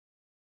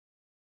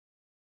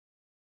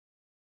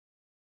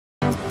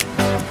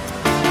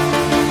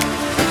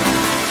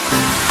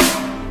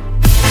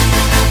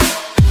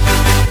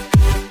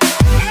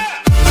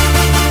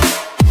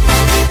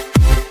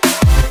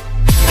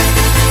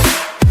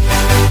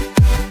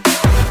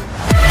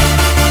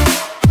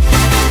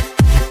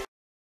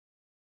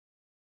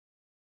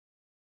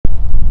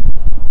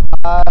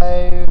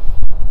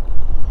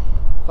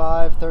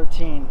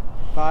513.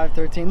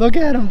 513. Look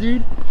at him,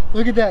 dude.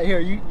 Look at that. Here,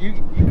 you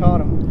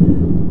caught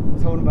him.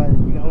 Just hold him by the, you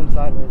can hold him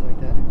sideways like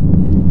that.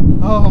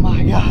 Oh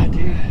my god,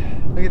 dude.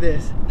 Look at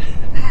this.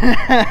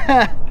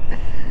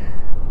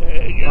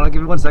 There you go. I'll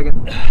give it 1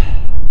 second.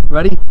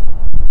 Ready?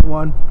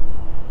 1.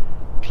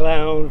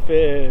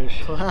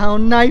 Clownfish.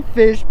 Clown knife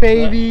fish,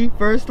 baby.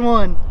 First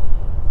one.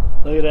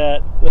 Look at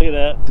that. Look at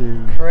that.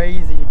 Dude.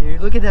 Crazy, dude.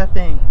 Look at that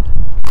thing.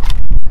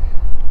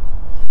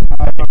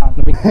 Alright,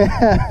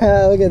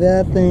 look at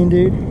that thing,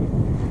 dude.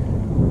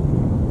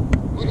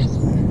 What is it?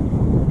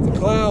 It's a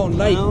clown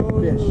knife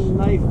fish.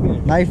 Knife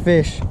fish. Knife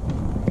fish.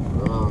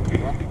 Oh,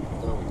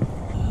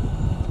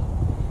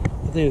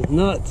 That thing is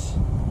nuts.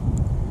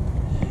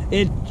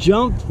 It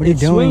jumped. What are you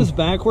doing? Swims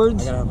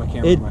backwards. I gotta have my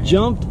camera It in my hand.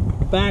 jumped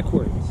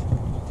backwards.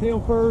 Tail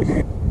first. Got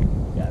it.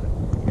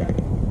 Got it.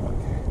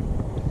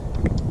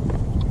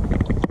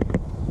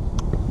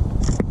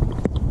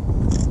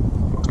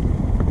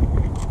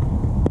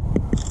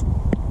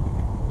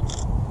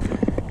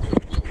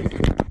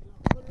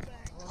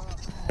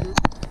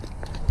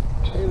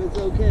 If it's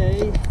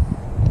okay.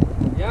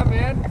 Yeah,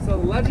 man. So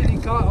the legend, he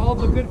caught all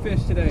the good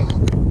fish today.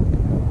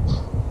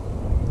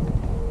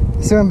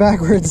 Swim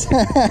backwards.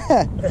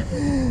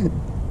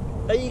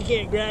 Oh, you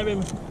can't grab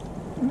him.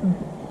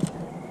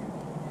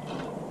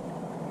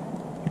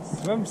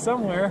 Swim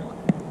somewhere.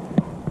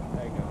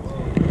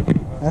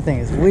 That thing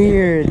is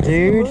weird,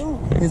 dude.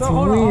 It's So,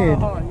 hold on, weird.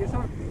 hold on.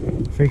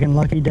 Freaking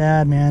lucky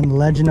dad, man.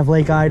 Legend of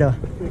Lake Ida.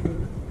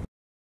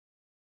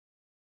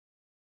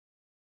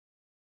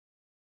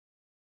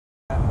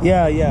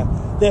 Yeah, yeah.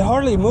 They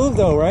hardly move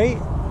though, right?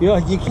 You're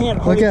like, you can't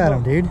Look hardly at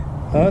him, dude.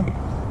 Huh?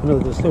 No,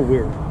 they're so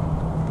weird.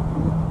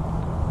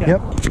 Yep.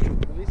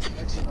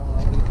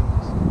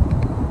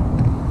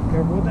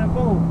 Careful with that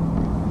phone.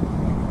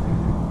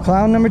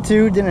 Clown number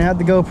 2 didn't have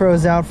the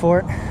GoPros out for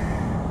it.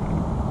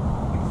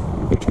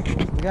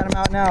 We got him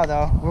out now,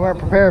 though. We weren't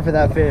prepared for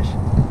that fish.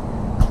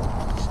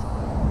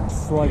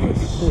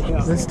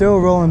 Sluggish. They're still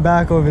rolling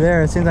back over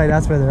there. It seems like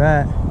that's where they're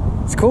at.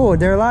 It's cool.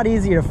 They're a lot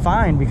easier to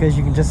find because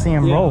you can just see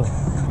them Yeah. roll.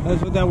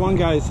 That's what that one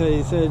guy said.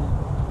 He said,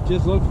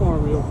 just look for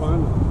them, you'll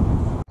find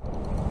them.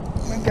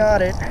 We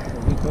got it.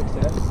 He cooks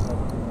that.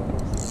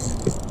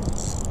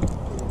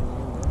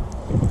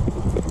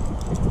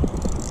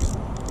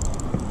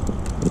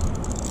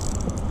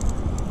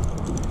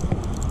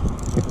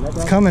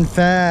 It's coming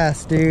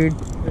fast, dude.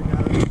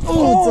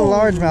 Oh, it's a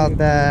largemouth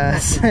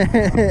bass.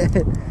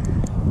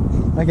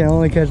 I can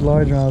only catch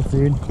largemouth,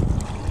 dude.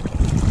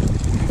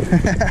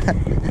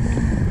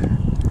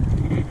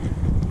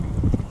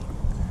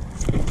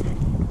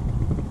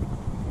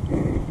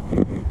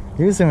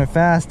 He was swimming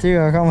fast too.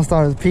 I almost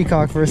thought it was a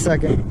peacock for a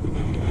second.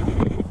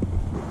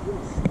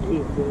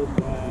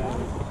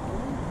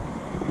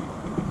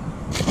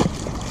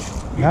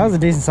 That was a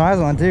decent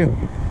sized one too.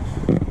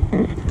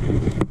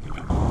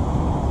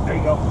 There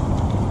you go.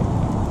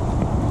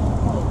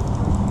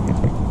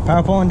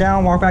 Power pulling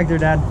down, walk back there,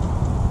 Dad.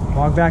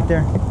 Walk back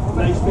there.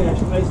 Nice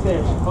fish, nice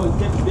fish. Oh, it's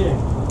getting big.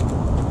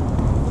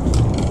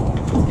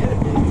 Get it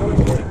big, go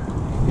get it.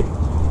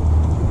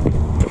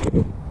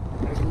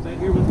 Come back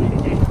here with me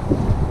again.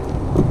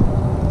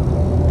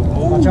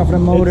 Watch out for the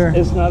motor.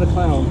 It's not a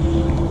clown.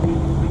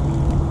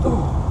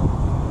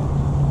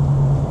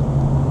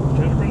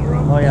 Trying to bring her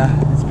up. Oh yeah,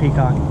 it's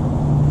peacock.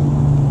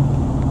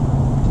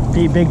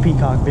 Big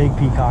peacock, big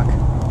peacock.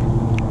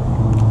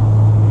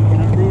 Can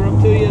I bring her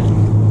up to you?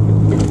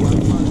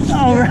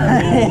 All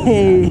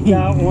right.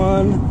 Got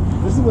one.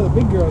 This is where the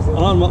big girls are.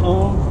 On my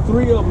own.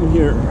 3 of them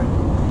here.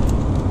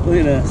 Look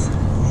at this.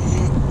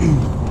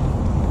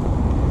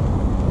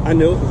 I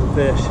knew it was a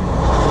fish.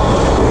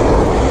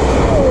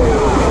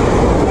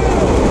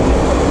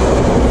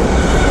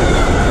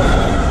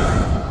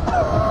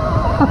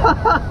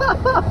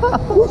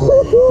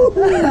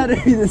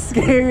 That'd be the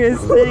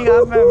scariest thing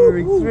I've ever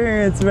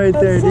experienced right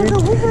there, dude.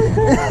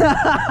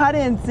 I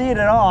didn't see it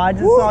at all. I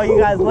just saw you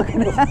guys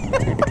looking at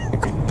it.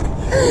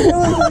 It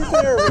was right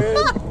there,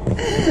 man.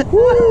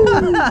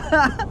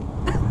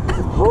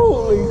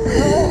 Holy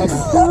crap.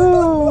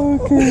 Oh,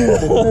 okay.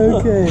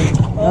 Okay.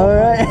 All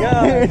right.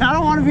 I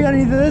don't want to be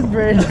underneath of this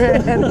bridge,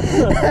 man.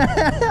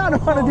 I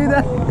don't want to do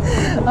that.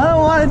 I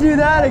don't want to do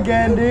that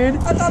again, dude.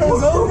 I thought it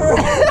was over.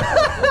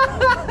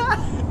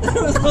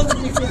 It was supposed to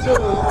be fish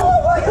over.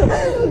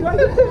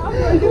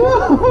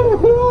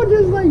 We're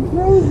just like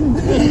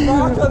frozen.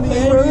 Rock on the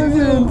edge.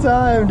 Frozen in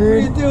time, What do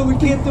you dude. do? We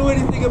can't do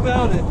anything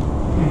about it.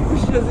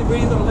 Fish doesn't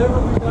breathe on liver,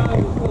 we die.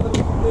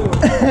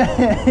 There's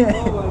nothing we can do.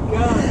 Oh my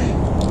gosh.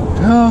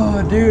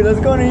 Oh, dude, let's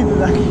go underneath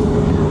that.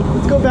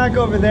 Let's go back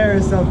over there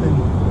or something.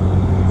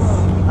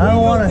 I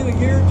don't want to. to.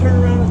 Gear, turn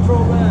around and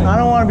throw back. I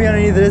don't want to be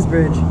underneath this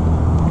bridge.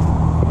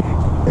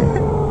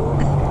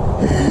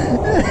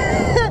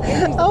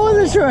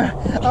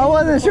 I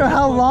wasn't sure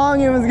how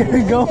long it was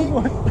gonna go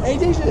for.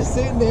 AJ's just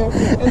sitting there,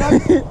 and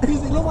he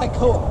looked like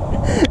Coa.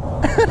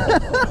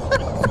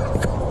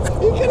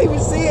 You couldn't even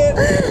see it.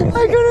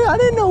 I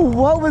didn't know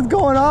what was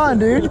going on,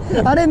 dude.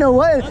 I didn't know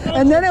what,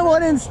 and then it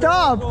wouldn't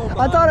stop.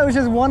 I thought it was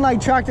just one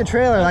like tractor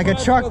trailer, like a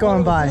truck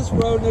going by.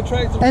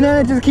 And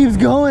then it just keeps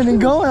going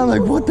and going. I'm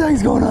like, what the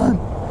heck's going on?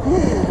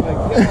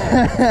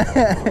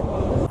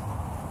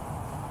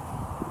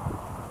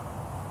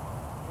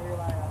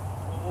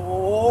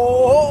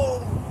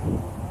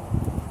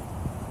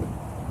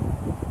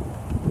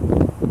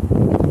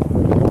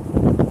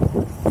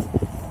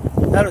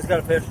 That was got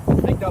a fish.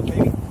 Picked up,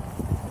 baby.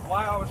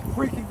 Wow, I was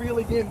freaking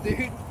reeling in,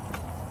 dude.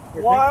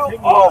 While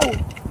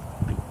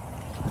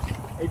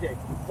AJ.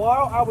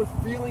 While I was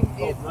reeling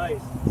in.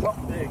 Nice.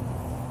 Something big.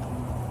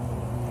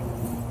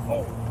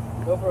 Oh,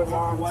 go for a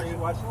long. Watch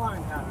the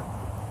line, Connor.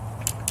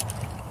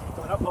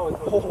 Coming up.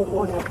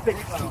 Oh, yeah, big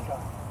clown.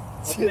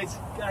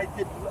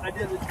 I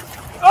did it.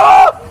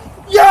 Oh!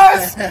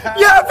 Yes!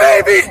 Yeah,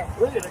 baby!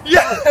 Look at it.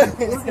 Yeah!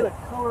 Look at the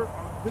color of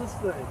this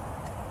thing.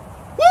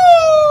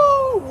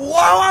 Woo!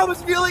 Wow, I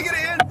was feeling it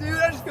in, dude.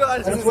 I just feel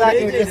That's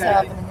exactly what just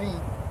happened to me.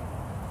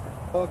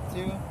 Hook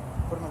 2,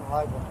 put him in the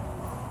live one.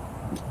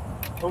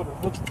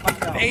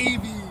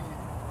 Baby!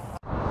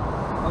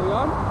 Are we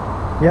on?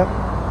 Yep.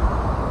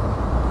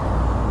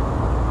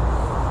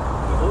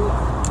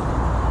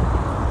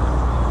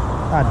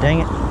 Ah, dang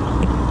it. I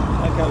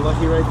got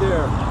lucky right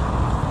there.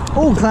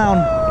 Oh, clown.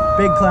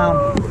 Big clown.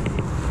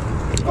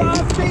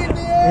 5 feet in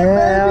the air,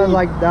 Yeah,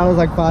 baby! that was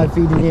like 5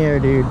 feet in the air,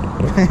 dude.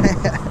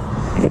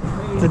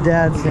 It's a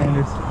dad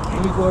standards.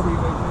 Let me go over you,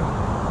 baby.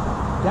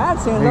 Dad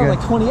There stands you out go.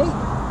 like 28.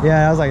 Yeah,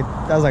 that was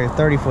like a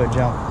 30-foot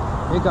jump.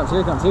 Here he comes, here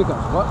he comes, here he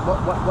comes. What?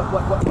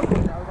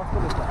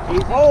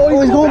 Oh, he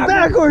was going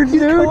backwards,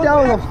 dude. going That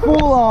was a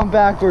full-on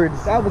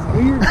backwards. That was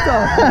weird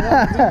stuff. Man.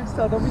 That was weird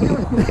stuff. Don't be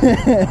doing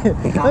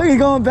it. Look, he's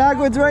going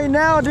backwards right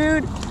now,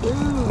 dude. Bring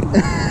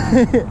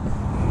him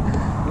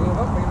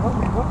up.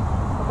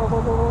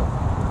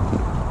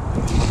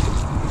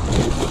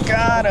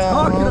 Got him.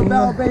 Talking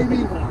about,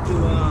 baby.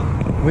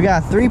 We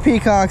got 3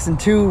 peacocks and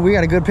 2. We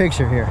got a good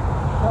picture here.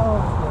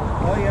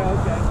 Oh yeah,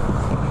 okay.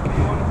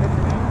 You want a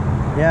picture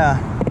now? Yeah.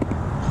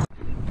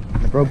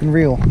 The broken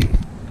reel.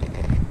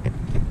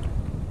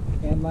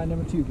 And line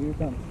number 2. Here it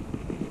comes.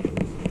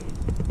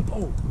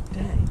 Oh,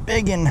 dang.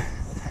 Biggin.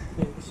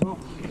 Big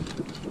something.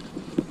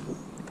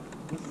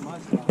 This is my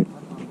style. I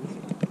found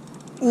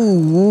this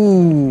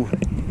Ooh.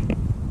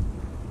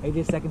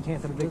 AJ's second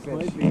chance at a big This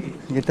might fish.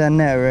 be. Get that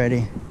net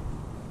ready.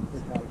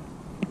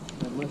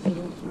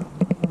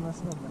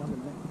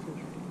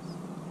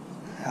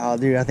 Oh,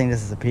 dude, I think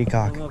this is a I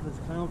peacock. don't know if it's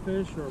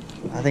clownfish or.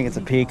 I think it's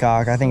a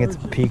peacock. I think it's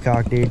a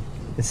peacock, dude.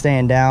 It's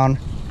staying down.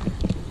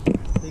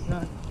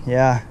 Peacock.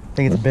 Yeah, I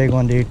think it's a big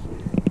one, dude.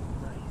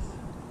 Nice.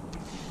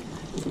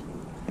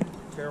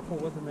 Careful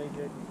with him,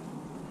 AJ.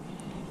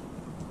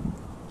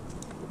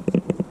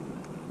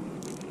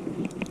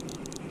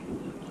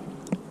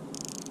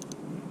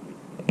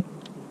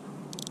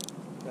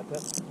 Got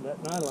that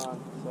nylon,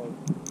 so.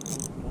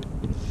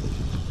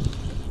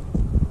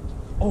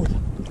 Oh,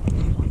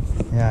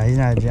 Yeah, he's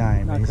not a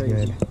giant, but Not he's crazy.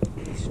 good.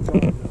 it's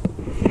strong.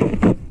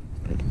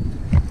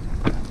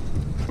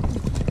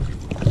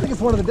 I think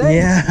it's one of the days.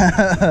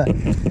 Yeah.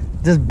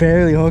 Just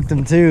barely hooked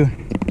him, too.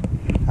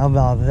 How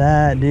about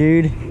that,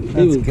 dude? Let's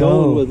He was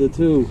go. going with it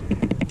too.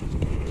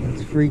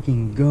 Let's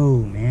freaking go,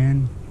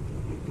 man.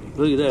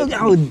 Look at Look that.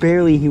 how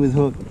barely he was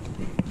hooked.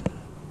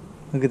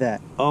 Look at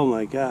that. Oh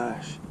my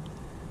gosh.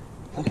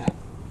 Look at that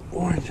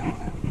orange on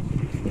it.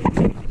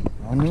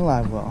 On the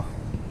live well.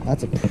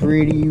 That's a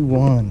pretty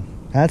one.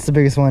 That's the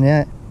biggest one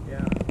yet.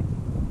 Yeah.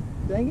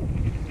 Dang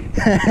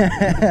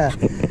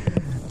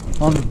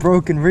On the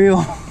broken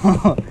reel.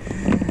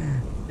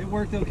 It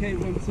worked okay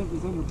when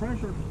something's under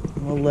pressure.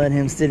 We'll let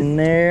him sit in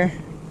there.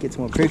 Get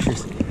some more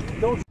pictures.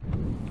 Don't.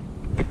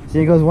 See,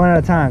 it goes one at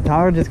a time.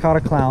 Tyler just caught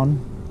a clown,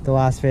 the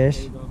last fish.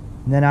 There you go.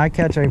 And then I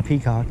catch a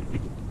peacock.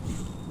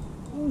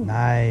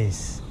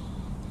 Nice.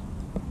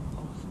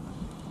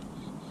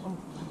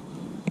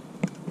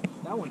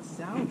 That one's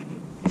sound.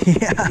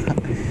 Yeah.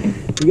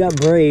 You got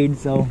braid,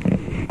 so you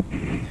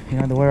don't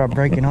have to worry about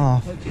breaking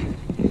off. And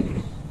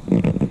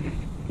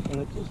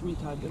it just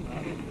retyped it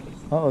out.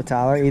 Uh-oh,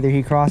 Tyler. Either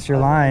he crossed your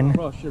line.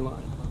 Cross your line.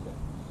 Okay.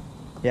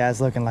 Yeah,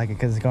 it's looking like it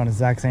because it's going the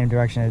exact same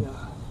direction as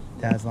Yeah.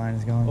 Dad's line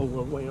is going. Oh,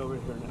 we're way over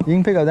here now. You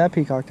can pick up that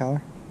peacock,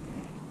 Tyler.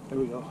 There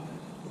we go.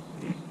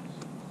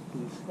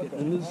 He's getting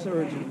in the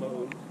surgeon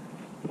mode.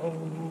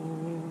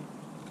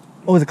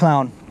 Oh, it's a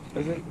clown.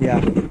 Is it?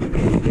 Yeah.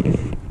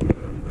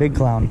 Big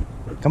clown.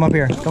 Come up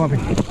here. Come up here.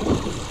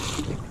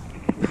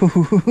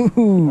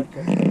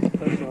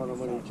 Pressure on him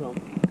when he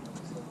jumped.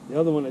 The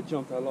other one that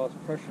jumped, I lost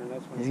pressure, and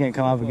that's when He's going to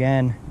come up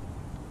again.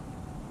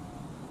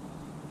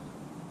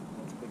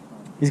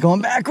 He's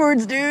going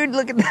backwards, dude.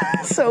 Look at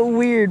that. So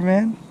weird,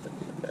 man.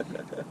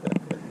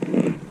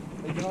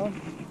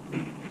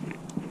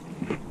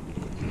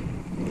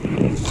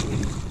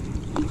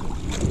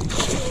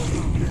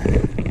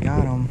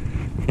 Got him.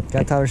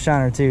 Got Tyler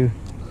Shiner too.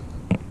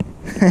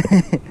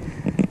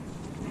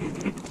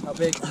 How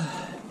big?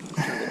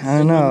 I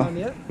don't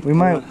know. We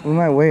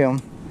might weigh them.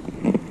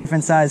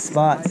 Different size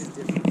spots.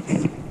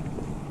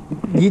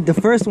 the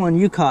first one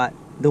you caught,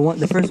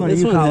 the first one This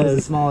you one caught was has-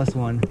 the smallest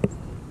one.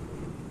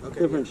 Okay.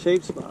 Different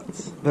shape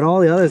spots. But all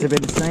the others have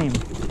been the same.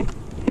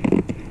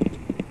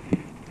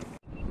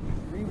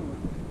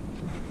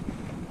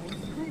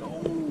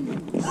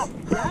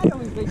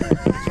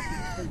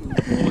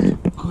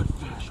 Good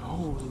fish.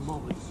 Holy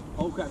moly.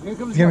 Oh crap! Here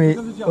comes It's the gonna jump. Here be,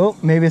 comes the jump. oh,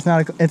 maybe it's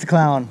not it's a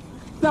clown.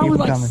 That keep was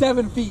it like coming.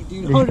 7 feet,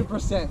 dude.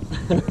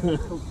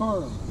 100%.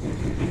 Confirmed.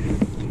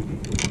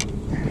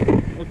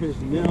 That fish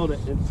nailed it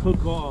and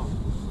took off.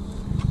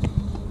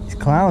 These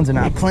clowns are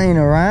not playing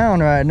around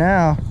right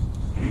now.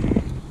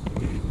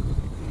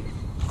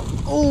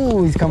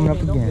 Oh, he's coming up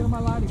Don't get on again. my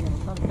line again.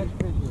 I'm trying to catch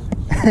fish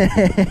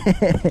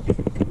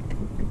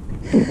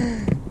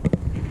here.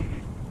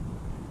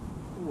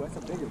 Ooh, that's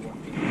a bigger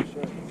one. For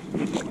sure.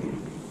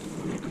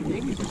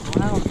 Maybe it's a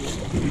clown.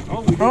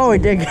 Oh, he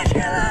did good. No,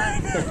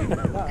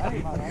 that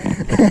ain't my line. I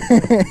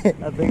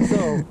think so.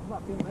 I'm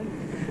not feeling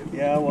anything.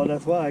 Yeah, well,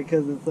 that's why,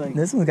 because it's like.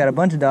 This one's got a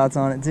bunch of dots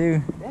on it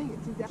too. Dang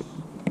it, see that?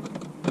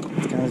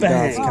 Count his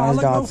Bang. dots. Count his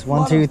look, no dots. 1,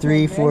 flutter 2,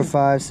 3, stick, 4, man.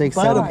 5, 6,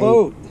 By 7, the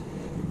boat.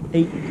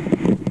 8. I'm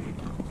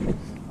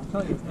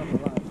telling you, it's not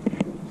alive.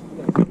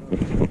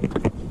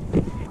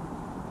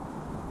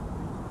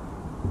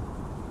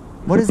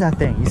 What is that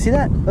thing? You see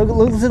that? Look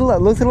to the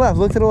left. Look to the left.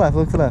 Look to the left.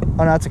 Look to the left.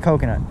 Oh no, it's a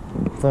coconut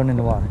floating in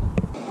the water.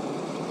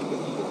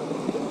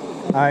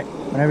 All right,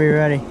 whenever you're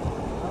ready.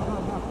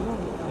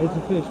 It's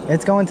a fish.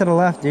 It's going to the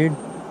left, dude.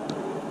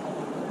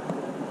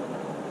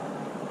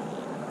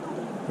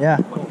 Yeah.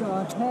 What the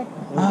heck?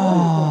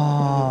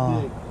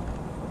 Oh.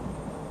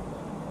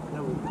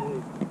 That was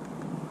big.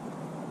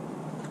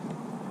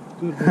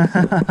 Good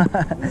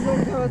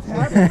Look what's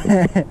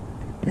happening.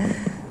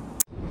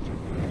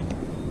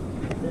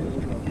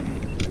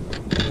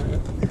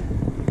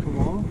 Come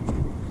on.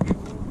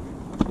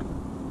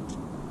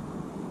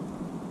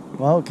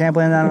 Well, can't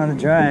blame that on a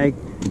drag.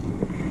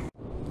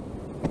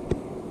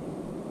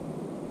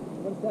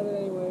 Let's set it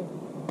anyway.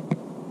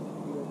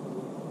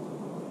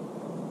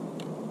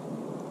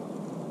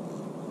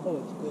 Oh,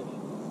 it's fish.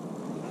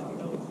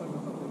 No, it's stuck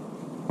on something.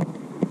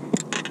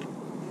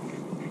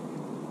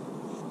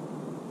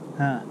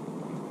 Huh.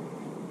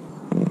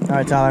 All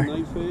right, Tyler.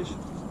 Night fish.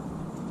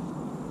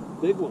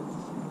 Big ones.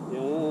 Yeah.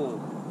 Well,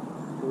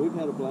 we've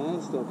had a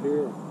blast up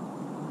here.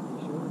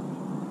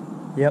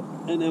 Yep.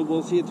 And then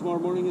we'll see you tomorrow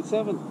morning at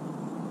 7.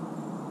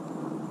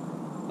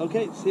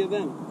 Okay, see you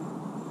then.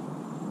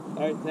 All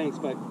right, thanks,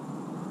 bye.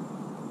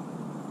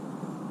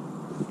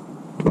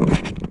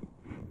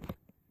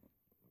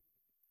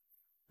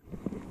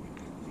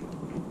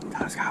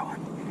 Tyler's got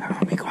one.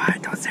 Everyone be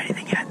quiet. Don't say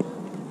anything yet.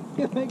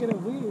 You're making it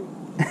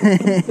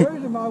weird.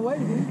 Surge in my way,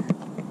 dude.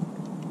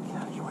 Get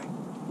out of your way.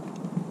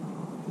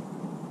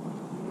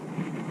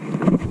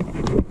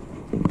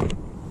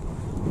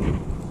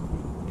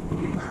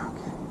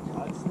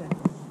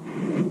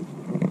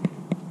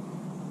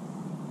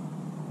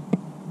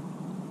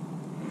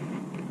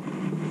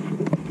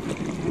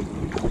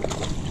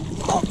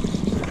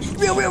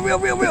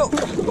 Real.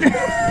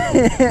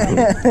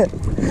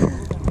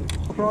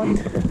 Front.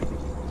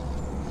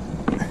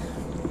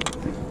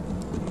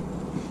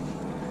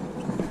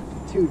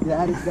 Dude,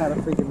 that has got a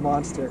freaking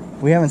monster.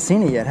 We haven't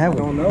seen it yet, have I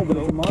we? don't know, but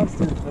it's a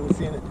monster. Haven't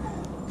seen it.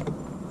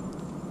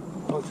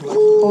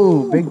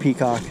 Oh, big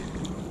peacock.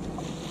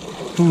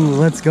 Ooh,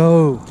 let's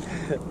go.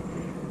 The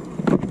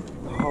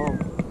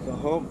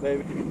home,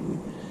 baby.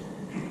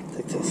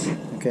 Take this.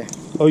 Okay.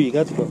 Oh, you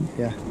got the boat?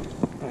 Yeah.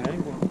 All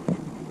right, well,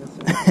 that's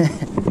it.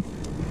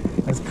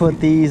 Let's put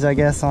these, I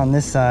guess, on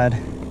this side.